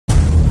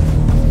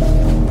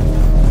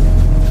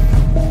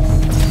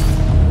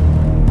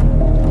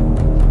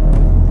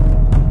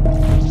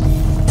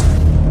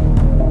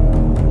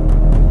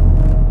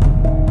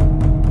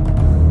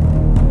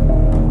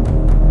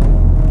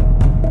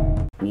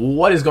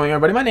What is going on,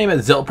 everybody? My name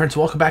is ZealetPrince.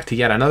 Welcome back to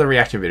yet another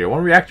reaction video.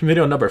 Reaction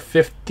video number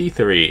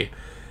 53.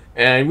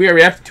 And we are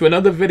reacting to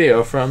another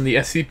video from the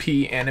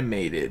SCP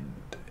animated.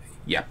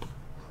 Yep.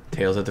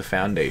 Tales of the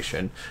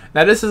Foundation.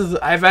 Now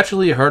I've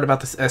actually heard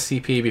about this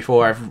SCP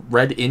before. I've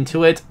read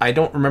into it. I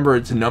don't remember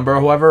its number,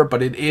 however,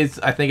 but it is,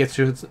 I think it's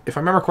just, if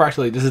I remember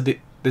correctly,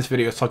 this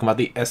video is talking about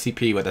the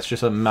SCP, but that's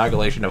just a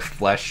amalgamation of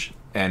flesh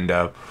and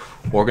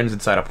organs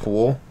inside a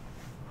pool.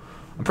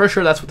 I'm pretty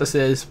sure that's what this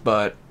is,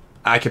 but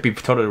I could be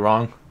totally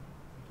wrong.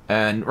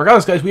 And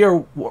regardless, guys, we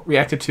are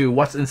reacted to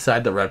What's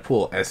Inside the Red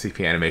Pool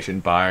SCP animation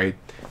by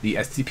the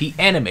SCP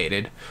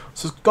Animated.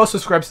 So go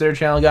subscribe to their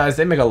channel, guys.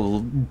 They make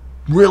a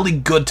really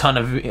good ton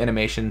of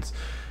animations.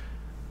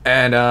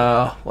 And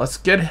let's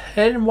get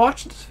ahead and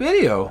watch this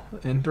video.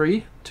 In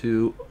 3,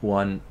 2,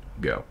 1,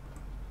 go.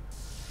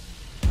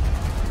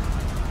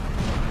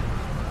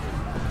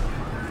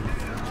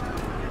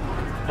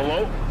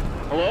 Hello?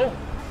 Hello?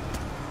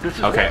 This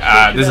is okay,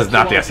 this is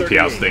not the SCP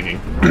I was thinking.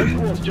 The Red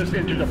Pool has just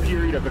entered a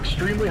period of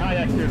extremely high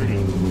activity.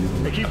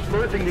 It keeps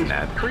birthing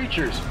these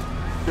creatures.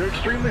 They're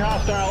extremely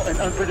hostile and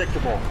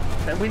unpredictable.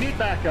 And we need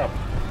backup.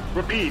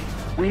 Repeat,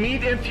 we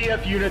need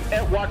MTF units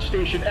at Watch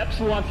Station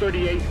Epsilon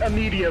 38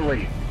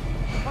 immediately.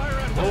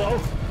 Hello?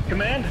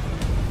 Command?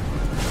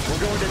 We're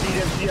going to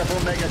need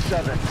MTF Omega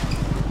 7.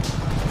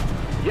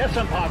 Yes,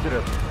 I'm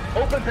positive.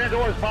 Open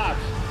Pandora's box.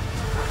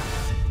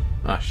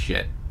 Oh,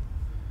 shit.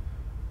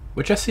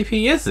 Which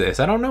SCP is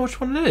this? I don't know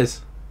which one it is.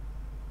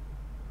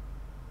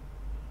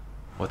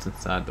 What's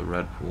inside the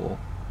Red Pool?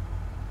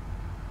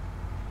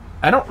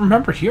 I don't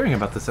remember hearing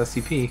about this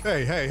SCP.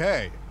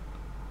 Hey.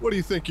 What do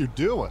you think you're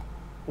doing?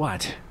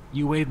 What?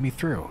 You waved me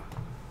through.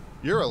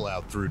 You're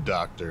allowed through,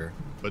 Doctor,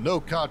 but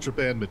no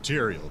contraband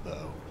material,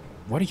 though.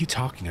 What are you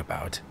talking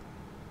about?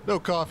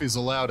 No coffee's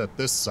allowed at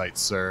this site,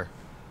 sir.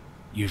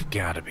 You've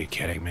got to be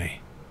kidding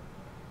me.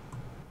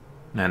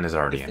 And there's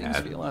already an Things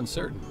ad. feel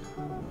uncertain.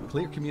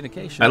 Clear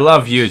communication. I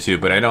love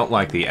YouTube, but I don't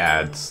like the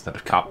ads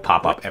that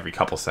pop up every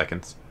couple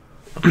seconds.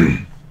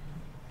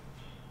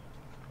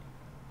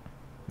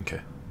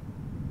 Okay.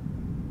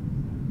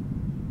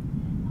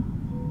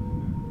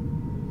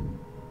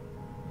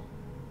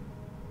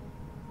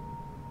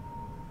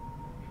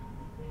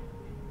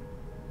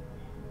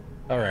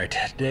 Alright,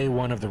 day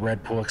 1 of the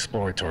Red Pool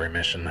exploratory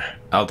mission.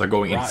 Oh, they're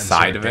going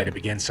inside of it? To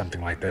begin something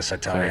like this, I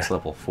tell you. Next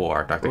level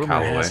 4, Dr. Rumor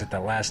Calloway. has it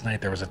that last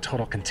night there was a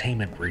total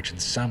containment breach in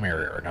some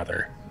area or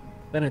another.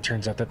 Then it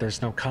turns out that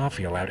there's no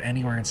coffee allowed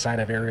anywhere inside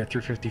of Area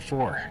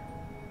 354.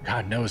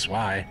 God knows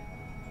why.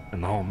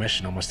 And the whole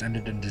mission almost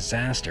ended in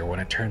disaster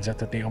when it turns out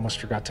that they almost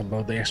forgot to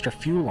load the extra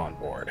fuel on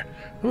board.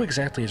 Who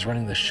exactly is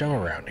running the show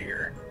around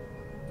here?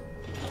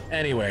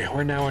 Anyway,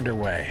 we're now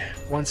underway.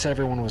 Once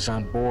everyone was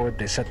on board,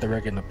 they set the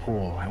rig in the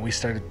pool, and we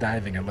started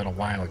diving a little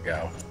while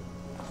ago.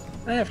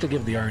 I have to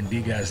give the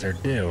R&D guys their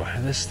due.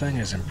 This thing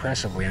is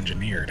impressively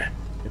engineered.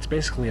 It's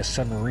basically a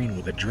submarine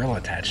with a drill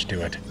attached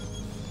to it.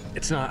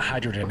 It's not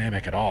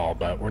hydrodynamic at all,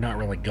 but we're not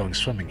really going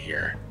swimming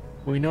here.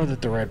 We know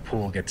that the Red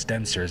Pool gets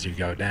denser as you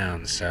go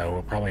down, so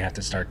we'll probably have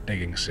to start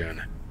digging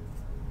soon.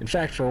 In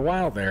fact, for a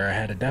while there, I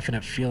had a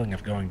definite feeling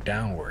of going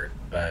downward,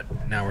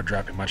 but now we're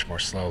dropping much more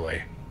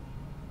slowly.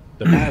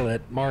 The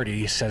pilot,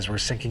 Marty, says we're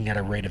sinking at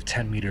a rate of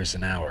 10 meters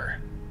an hour.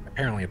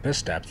 Apparently at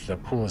this depth, the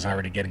pool is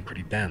already getting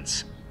pretty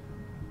dense.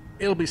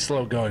 It'll be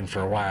slow going for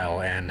a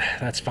while, and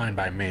that's fine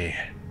by me.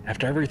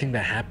 After everything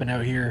that happened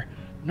out here,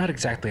 I'm not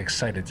exactly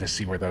excited to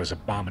see where those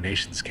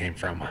abominations came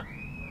from.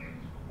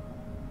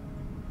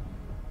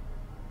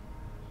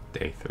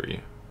 Day 3.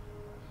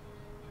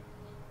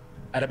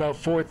 At about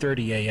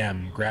 4:30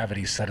 a.m.,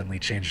 gravity suddenly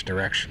changed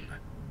direction.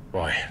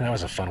 Boy, that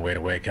was a fun way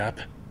to wake up.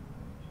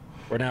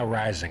 We're now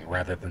rising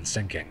rather than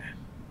sinking,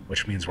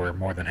 which means we're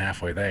more than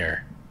halfway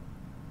there.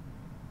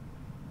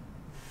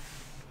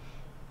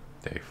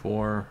 Day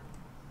 4.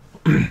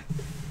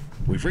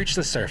 We've reached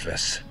the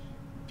surface.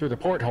 Through the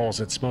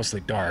portholes, it's mostly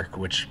dark,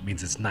 which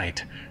means it's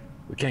night.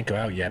 We can't go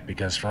out yet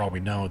because, for all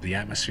we know, the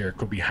atmosphere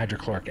could be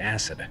hydrochloric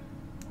acid.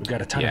 We've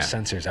got a ton of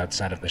sensors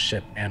outside of the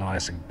ship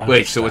analyzing bunch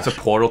Wait, of so stuff. it's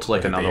a portal to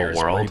like Whether the another air is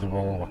world?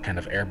 breathable, what kind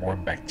of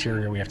airborne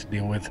bacteria we have to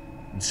deal with,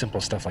 and simple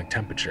stuff like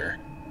temperature.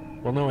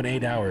 We'll know in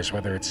 8 hours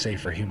whether it's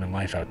safe for human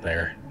life out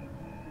there.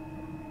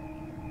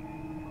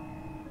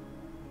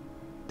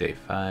 Day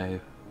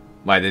 5.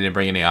 Why, they didn't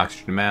bring any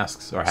oxygen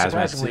masks or hazmat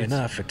Surprisingly suits?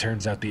 enough, it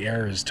turns out the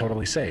air is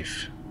totally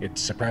safe. It's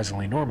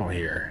surprisingly normal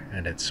here,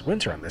 and it's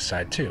winter on this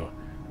side too.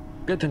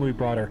 Good thing we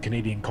brought our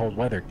Canadian cold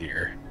weather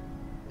gear.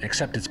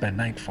 Except it's been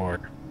night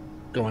for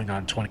going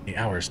on 20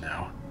 hours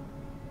now.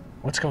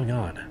 What's going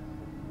on?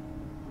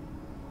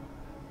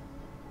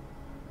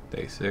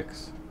 Day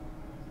 6.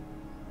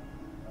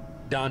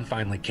 Dawn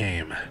finally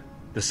came.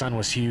 The sun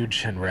was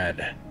huge and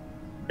red.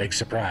 Big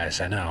surprise,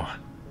 I know.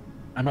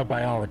 I'm a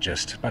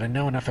biologist, but I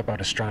know enough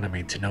about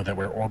astronomy to know that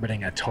we're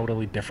orbiting a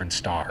totally different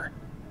star.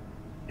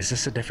 Is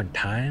this a different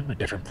time, a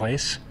different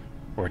place,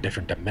 or a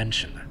different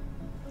dimension?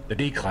 The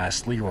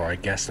D-Class Leroy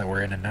guessed that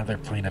we're in another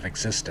plane of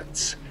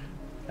existence,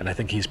 and I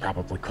think he's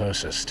probably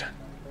closest.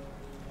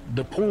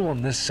 The pool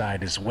on this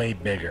side is way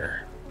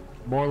bigger.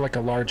 more like a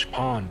large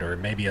pond or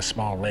maybe a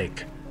small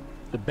lake.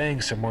 The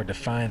banks are more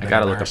defined I than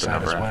gotta on look our up the side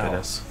number as after well.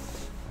 this.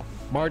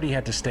 Marty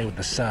had to stay with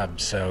the sub,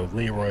 so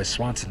Leroy,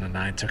 Swanson, and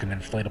I took an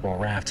inflatable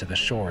raft to the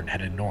shore and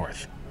headed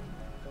north.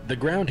 The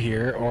ground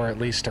here, or at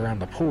least around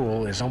the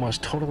pool, is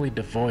almost totally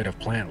devoid of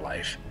plant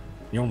life.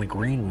 The only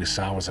green we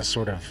saw was a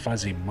sort of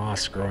fuzzy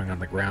moss growing on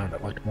the ground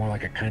that looked more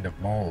like a kind of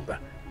mold.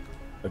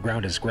 The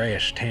ground is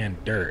grayish tan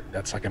dirt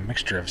that's like a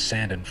mixture of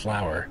sand and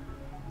flour.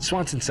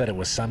 Swanson said it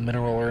was some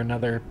mineral or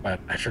another, but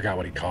I forgot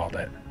what he called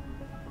it.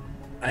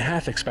 I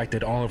half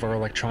expected all of our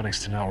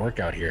electronics to not work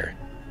out here,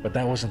 but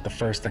that wasn't the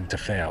first thing to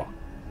fail.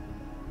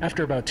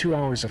 After about 2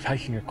 hours of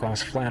hiking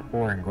across flat,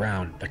 boring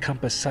ground, the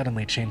compass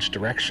suddenly changed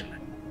direction.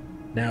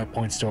 Now it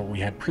points to what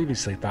we had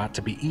previously thought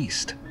to be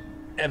east.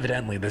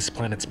 Evidently, this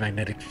planet's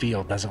magnetic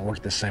field doesn't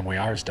work the same way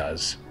ours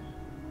does.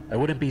 I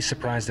wouldn't be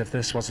surprised if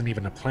this wasn't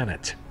even a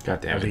planet.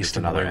 God damn it, at least just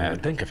in the another way we ad.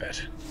 would think of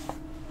it.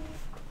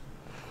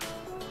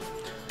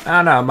 I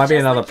don't know, it might be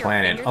Just another like your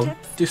planet. I'll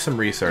fingertips, do some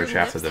research your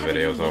after lips the have a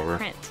video's unique over.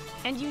 print,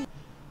 and you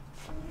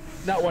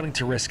Not wanting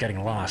to risk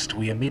getting lost,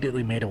 we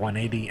immediately made a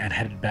 180 and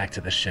headed back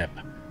to the ship.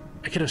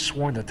 I could have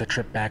sworn that the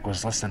trip back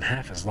was less than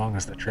half as long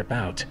as the trip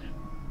out.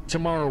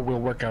 Tomorrow we'll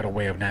work out a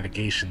way of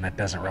navigation that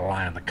doesn't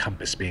rely on the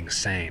compass being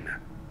sane.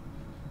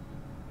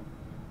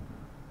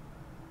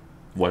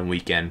 One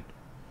weekend.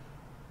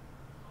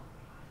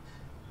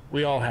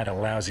 We all had a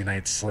lousy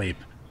night's sleep.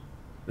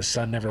 The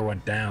sun never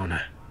went down.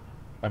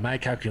 By my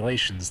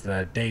calculations,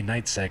 the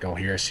day-night cycle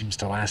here seems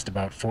to last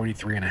about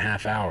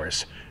 43.5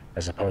 hours,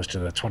 as opposed to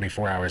the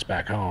 24 hours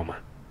back home.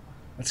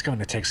 That's going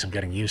to take some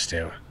getting used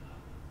to.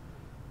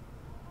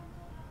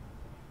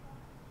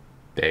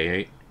 Day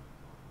 8.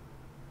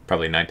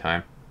 Probably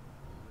nighttime.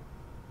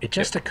 It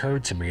just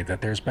occurred to me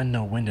that there's been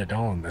no wind at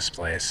all in this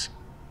place.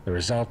 The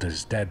result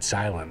is dead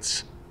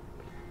silence.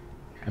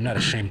 I'm not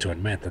ashamed to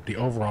admit that the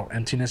overall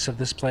emptiness of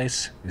this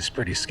place is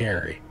pretty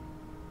scary.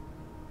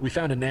 We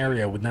found an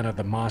area with none of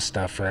the moss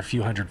stuff for a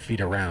few hundred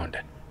feet around,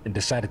 and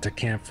decided to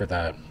camp for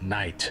the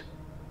night.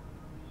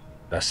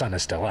 The sun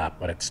is still up,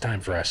 but it's time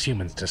for us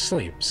humans to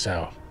sleep,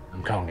 so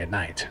I'm calling it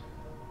night.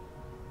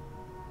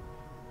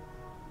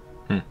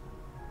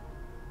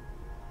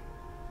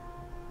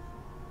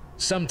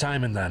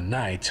 Sometime in the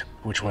night,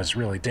 which was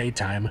really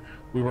daytime,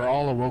 we were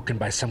all awoken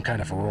by some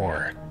kind of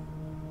roar.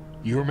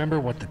 You remember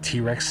what the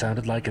T-Rex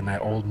sounded like in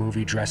that old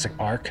movie Jurassic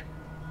Park?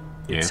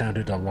 Yeah. It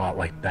sounded a lot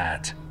like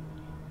that.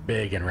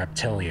 Big and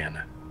reptilian.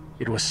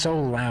 It was so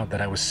loud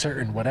that I was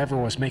certain whatever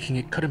was making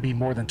it couldn't be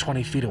more than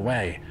 20 feet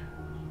away.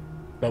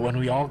 But when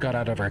we all got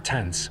out of our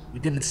tents, we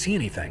didn't see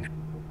anything.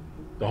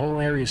 The whole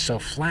area is so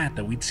flat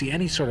that we'd see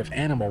any sort of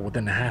animal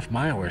within a half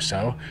mile or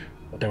so,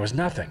 but there was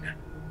nothing.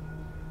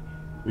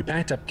 We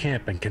packed up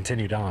camp and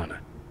continued on.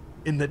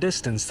 In the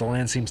distance, the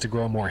land seems to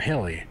grow more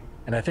hilly,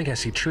 and I think I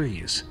see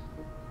trees.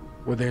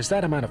 Where there's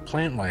that amount of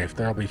plant life,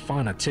 there'll be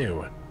fauna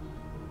too.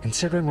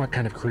 Considering what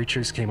kind of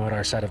creatures came out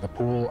our side of the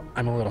pool,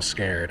 I'm a little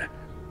scared.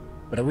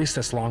 But at least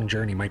this long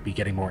journey might be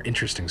getting more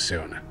interesting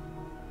soon.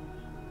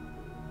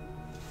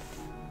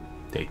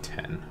 Day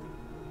 10.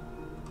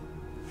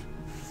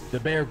 The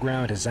bare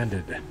ground has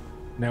ended.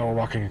 Now we're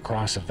walking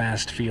across a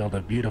vast field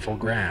of beautiful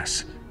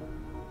grass.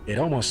 It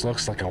almost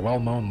looks like a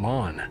well-mown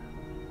lawn.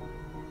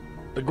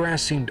 The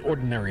grass seemed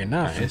ordinary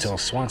enough Nice. until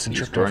Swanson He's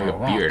tripped growing over a a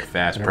rock, beard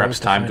fast. and Perhaps arose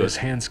to time find goes- his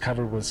hands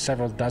covered with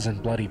several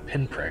dozen bloody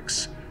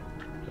pinpricks.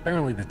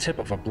 Apparently the tip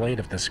of a blade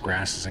of this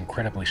grass is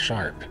incredibly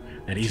sharp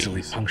and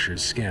easily Jeez.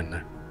 punctures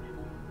skin.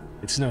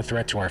 It's no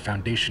threat to our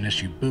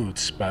Foundation-issue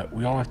boots, but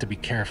we all have to be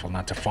careful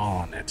not to fall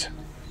on it.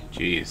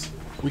 Jeez.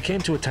 We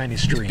came to a tiny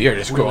stream. Beard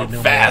is really growing no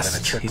more than a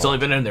fast. trickle. He's only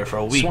been in there for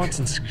a week.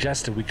 Swanson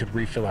suggested we could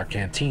refill our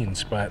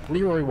canteens, but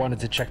Leroy wanted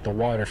to check the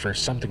water for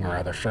something or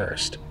other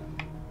first.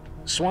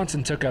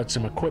 Swanson took out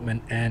some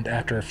equipment and,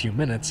 after a few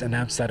minutes,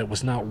 announced that it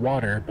was not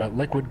water, but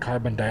liquid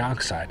carbon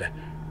dioxide.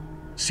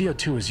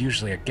 CO2 is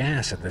usually a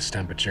gas at this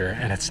temperature,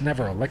 and it's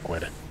never a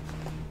liquid.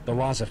 The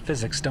laws of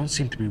physics don't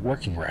seem to be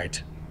working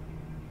right.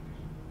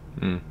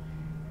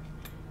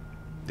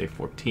 Day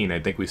 14. I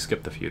think we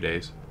skipped a few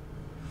days.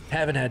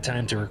 Haven't had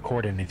time to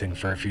record anything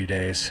for a few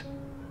days.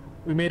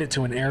 We made it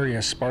to an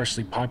area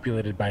sparsely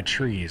populated by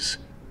trees.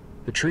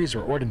 The trees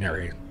were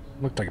ordinary,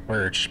 looked like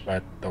birch,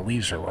 but the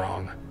leaves were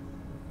wrong.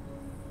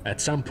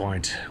 At some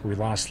point, we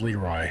lost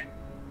Leroy.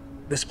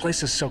 This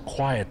place is so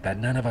quiet that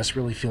none of us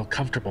really feel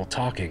comfortable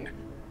talking,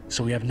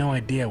 so we have no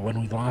idea when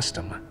we lost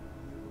him.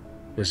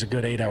 There's a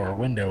good 8-hour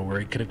window where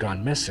he could have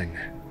gone missing.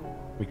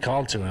 We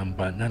called to him,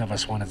 but none of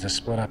us wanted to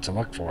split up to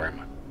look for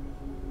him.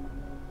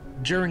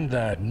 During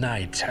the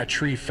night, a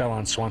tree fell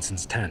on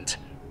Swanson's tent.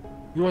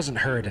 He wasn't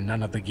hurt and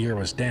none of the gear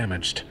was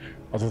damaged,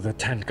 although the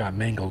tent got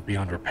mangled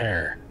beyond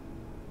repair.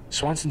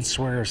 Swanson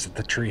swears that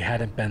the tree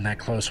hadn't been that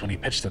close when he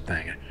pitched the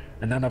thing,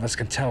 and none of us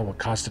can tell what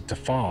caused it to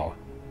fall.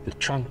 The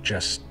trunk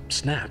just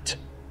snapped.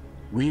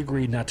 We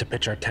agreed not to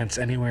pitch our tents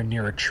anywhere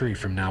near a tree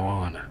from now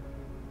on.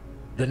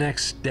 The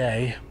next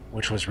day,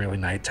 which was really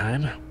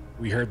nighttime,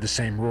 we heard the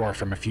same roar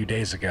from a few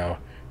days ago.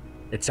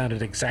 It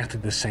sounded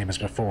exactly the same as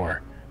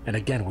before, and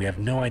again we have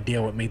no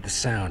idea what made the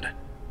sound.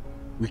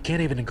 We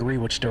can't even agree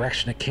which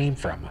direction it came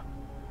from.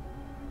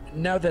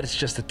 Now that it's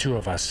just the two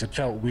of us, it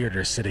felt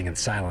weirder sitting in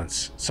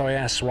silence, so I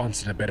asked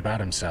Swanson a bit about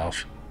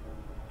himself.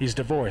 He's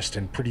divorced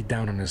and pretty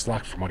down on his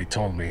luck from what he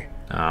told me.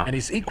 And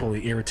he's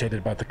equally irritated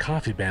about the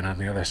coffee ban on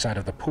the other side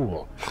of the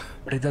pool,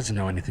 but he doesn't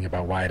know anything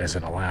about why it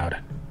isn't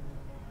allowed.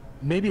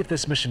 Maybe if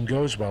this mission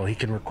goes well, he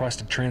can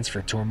request a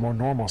transfer to a more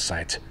normal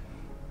site.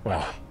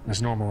 Well,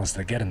 as normal as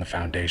they get in the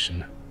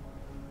Foundation.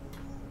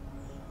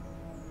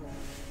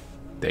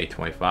 Day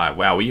 25.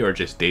 Wow, we are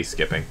just day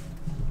skipping.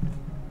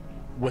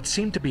 What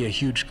seemed to be a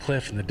huge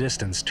cliff in the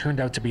distance turned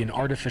out to be an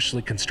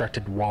artificially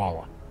constructed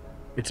wall.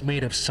 It's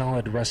made of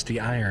solid rusty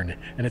iron,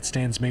 and it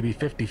stands maybe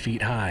 50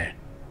 feet high.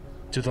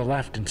 To the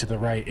left and to the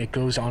right, it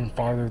goes on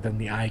farther than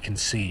the eye can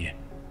see.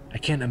 I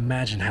can't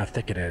imagine how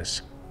thick it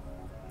is.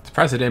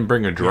 Surprised they didn't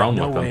bring a drone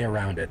no with them. way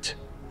around it.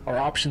 Our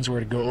options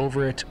were to go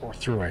over it or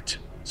through it,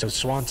 so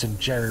Swanson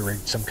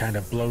jerry-rigged some kind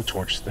of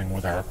blowtorch thing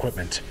with our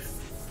equipment.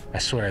 I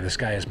swear, this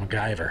guy is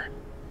MacGyver.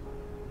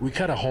 We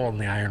cut a hole in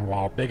the iron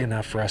wall big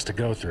enough for us to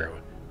go through.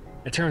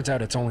 It turns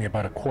out it's only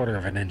about 1/4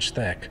 of an inch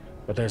thick,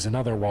 but there's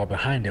another wall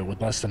behind it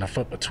with less than a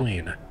foot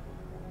between.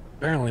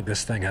 Apparently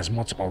this thing has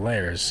multiple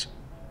layers.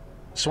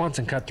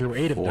 Swanson cut through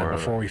 8 of them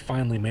before we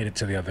finally made it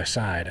to the other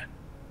side.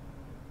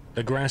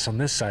 The grass on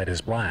this side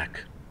is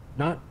black.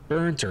 Not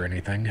burnt or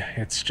anything,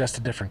 it's just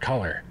a different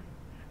color.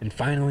 And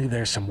finally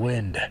there's some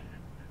wind.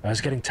 I was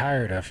getting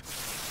tired of...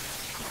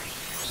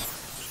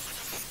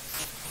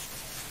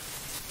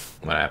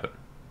 What happened?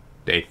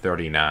 Day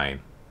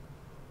 39.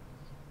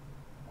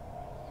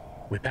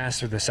 We passed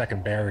through the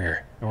second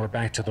barrier, and we're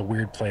back to the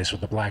weird place with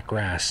the black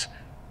grass.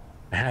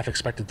 I half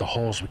expected the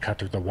holes we cut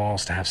through the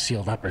walls to have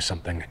sealed up or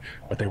something,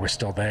 but they were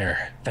still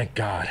there, thank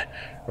God,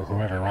 or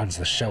whoever runs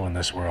the show in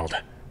this world.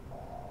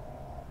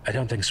 I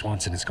don't think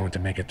Swanson is going to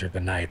make it through the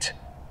night.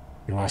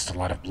 He lost a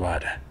lot of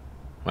blood.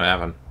 What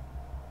happened?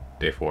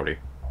 Day 40.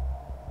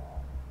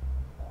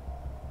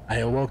 I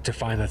awoke to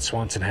find that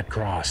Swanson had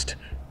crossed.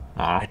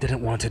 I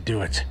didn't want to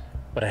do it,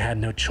 but I had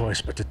no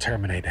choice but to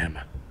terminate him.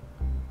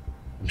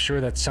 I'm sure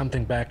that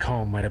something back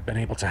home might have been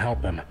able to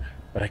help him,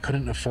 but I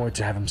couldn't afford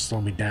to have him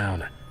slow me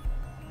down.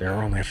 There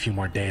are only a few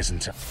more days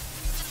until...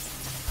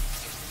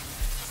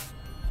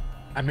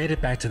 I made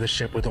it back to the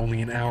ship with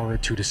only an hour or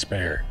two to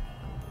spare.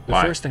 The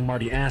first thing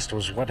Marty asked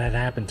was what had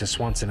happened to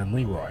Swanson and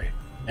Leroy,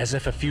 as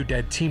if a few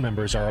dead team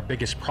members are our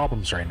biggest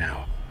problems right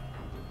now.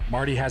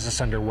 Marty has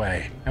us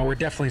underway, and we're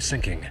definitely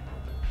sinking.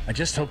 I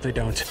just hope they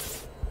don't...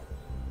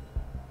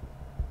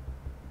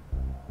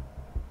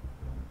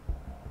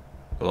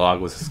 The log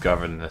was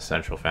discovered in the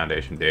Central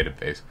Foundation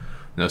database.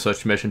 No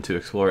such mission to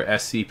explore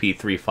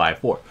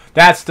SCP-354.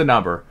 That's the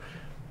number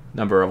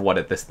of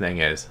what this thing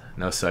is.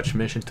 No such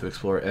mission to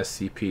explore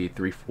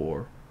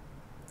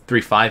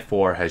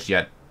SCP-354 has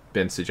yet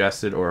been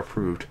suggested or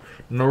approved.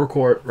 No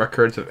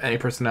records of any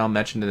personnel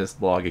mentioned in this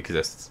log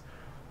exists.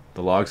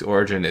 The log's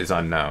origin is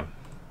unknown.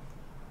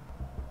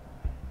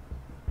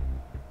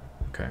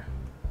 Okay,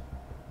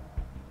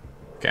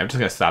 I'm just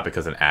gonna stop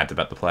because an ad's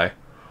about to play.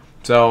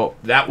 So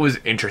that was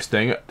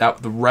interesting. The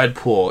red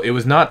pool. It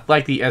was not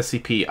like the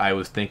SCP I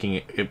was thinking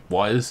it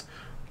was.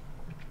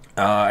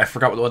 I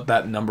forgot what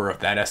that number of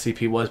that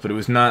SCP was, but it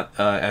was not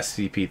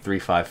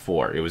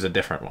SCP-354. It was a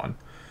different one.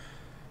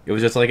 It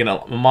was just like an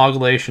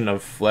amalgamation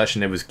of flesh,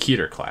 and it was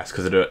Keter class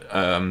because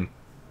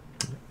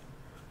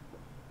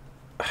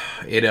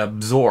it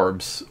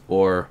absorbs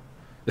or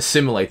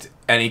assimilates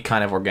any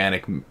kind of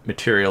organic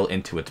material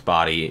into its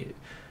body,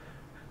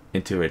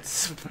 into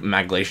its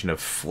amalgamation of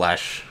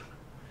flesh.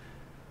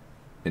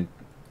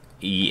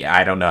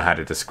 I don't know how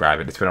to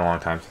describe it. It's been a long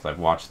time since I've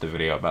watched the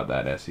video about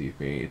that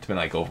SCP. It's been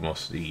like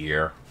almost a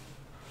year,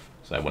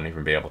 so I wouldn't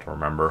even be able to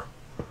remember.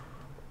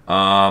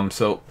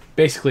 So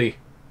basically,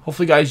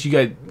 hopefully,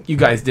 you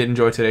guys did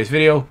enjoy today's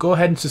video. Go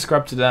ahead and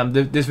subscribe to them.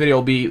 This video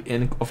will be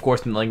of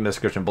course, in the link in the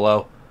description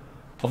below.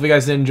 Hopefully, you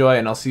guys did enjoy,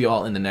 and I'll see you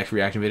all in the next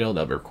reaction video that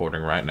I'll be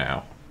recording right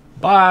now.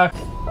 Bye.